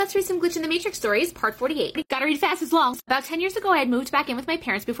let's read some Glitch in the Matrix stories, part 48. Gotta read fast, it's long. About 10 years ago, I had moved back in with my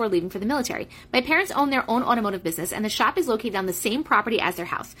parents before leaving for the military. My parents own their own automotive business, and the shop is located on the same property as their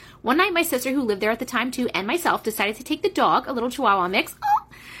house. One night, my sister, who lived there at the time too, and myself decided to take the dog, a little Chihuahua mix,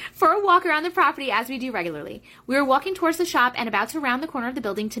 for a walk around the property as we do regularly. We were walking towards the shop and about to round the corner of the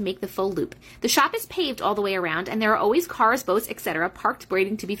building to make the full loop. The shop is paved all the way around, and there are always cars, boats, etc. parked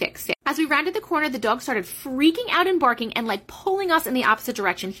waiting to be fixed. As we rounded the corner, the dog started freaking out and barking and pulling us in the opposite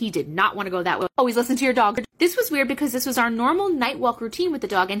direction. He did not want to go that way. Always listen to your dog. This was weird because this was our normal night walk routine with the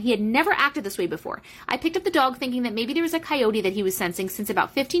dog, and he had never acted this way before. I picked up the dog thinking that maybe there was a coyote that he was sensing, since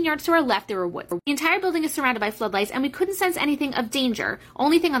about 15 yards to our left there were woods. The entire building is surrounded by floodlights, and we couldn't sense anything of danger.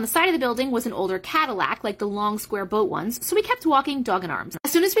 Only thing on the side of the building was an older Cadillac, like the long square boat ones, so we kept walking, dog in arms.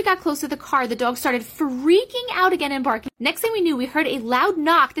 As soon as we got close to the car, the dog started freaking out again and barking. Next thing we knew, we heard a loud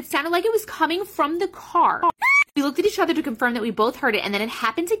knock that sounded like it was coming from the car. We looked at each other to confirm that we both heard it, and then it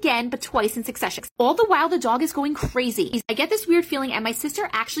happened again, but twice in succession. All the while, the dog is going crazy. I get this weird feeling, and my sister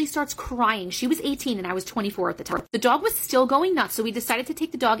actually starts crying. She was 18, and I was 24 at the time. The dog was still going nuts, so we decided to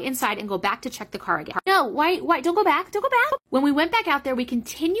take the dog inside and go back to check the car again. No, why? Don't go back. Don't go back. When we went back out there, we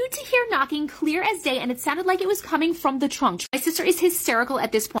continued to hear knocking clear as day, and it sounded like it was coming from the trunk. My sister is hysterical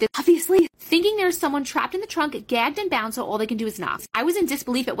at this point, obviously, thinking there's someone trapped in the trunk, gagged and bound, so all they can do is knock. I was in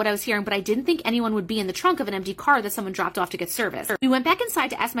disbelief at what I was hearing, but I didn't think anyone would be in the trunk of an empty car that someone dropped off to get service. We went back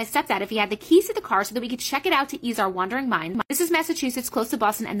inside to ask my stepdad if he had the keys to the car so that we could check it out to ease our wandering mind. This is Massachusetts, close to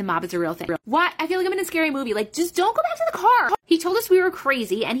Boston, and the mob is a real thing. What? I feel like I'm in a scary movie. Just don't go back to the car. He told us we were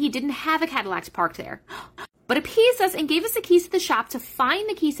crazy, and he didn't have a Cadillac parked there, but appeased us and gave us the keys to the shop to find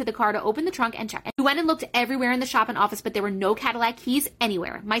the keys to the car to open the trunk and check. We went and looked everywhere in the shop and office, but there were no Cadillac keys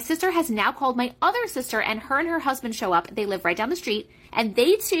anywhere. My sister has now called my other sister, and her husband show up. They live right down the street, and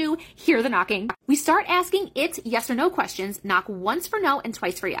they too hear the knocking. We start asking it yes or no questions. Knock once for no and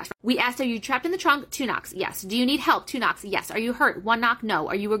twice for yes. We asked, are you trapped in the trunk? 2 knocks, yes. Do you need help? 2 knocks, yes. Are you hurt? 1 knock, no.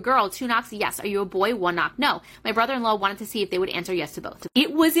 Are you a girl? 2 knocks, yes. Are you a boy? 1 knock, no. My brother-in-law wanted to see if they would answer yes to both.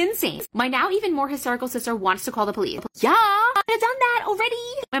 It was insane. My now even more hysterical sister wants to call the police. Yeah, I've done that already.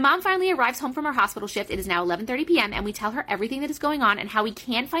 My mom finally arrives home from her hospital shift. It is now 11:30 p.m. and we tell her everything that is going on and how we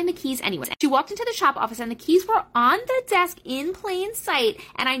can't find the keys anywhere. She walked into the shop office and the keys were on the desk in plain sight,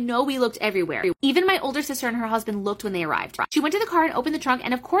 and I know we looked everywhere. Even my older sister and her husband looked when they arrived. She went to the car and opened the trunk,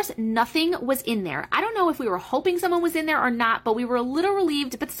 and of course nothing was in there. I don't know if we were hoping someone was in there or not, but we were a little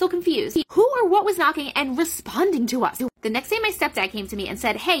relieved but still confused. Who or what was knocking and responding to us? The next day, my stepdad came to me and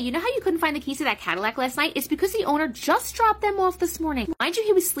said, hey, you know how you couldn't find the keys to that Cadillac last night? It's because the owner just dropped them off this morning. Mind you,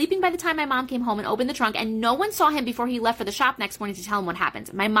 he was sleeping by the time my mom came home and opened the trunk, and no one saw him before he left for the shop next morning to tell him what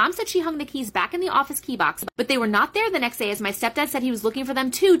happened. My mom said she hung the keys back in the office key box, but they were not there the next day, as my stepdad said he was looking for them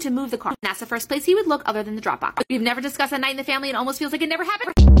too to move the car. And that's the first place he would look other than the drop box. We've never discussed a night in the family. It almost feels like it never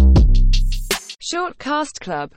happened. Short Cast Club.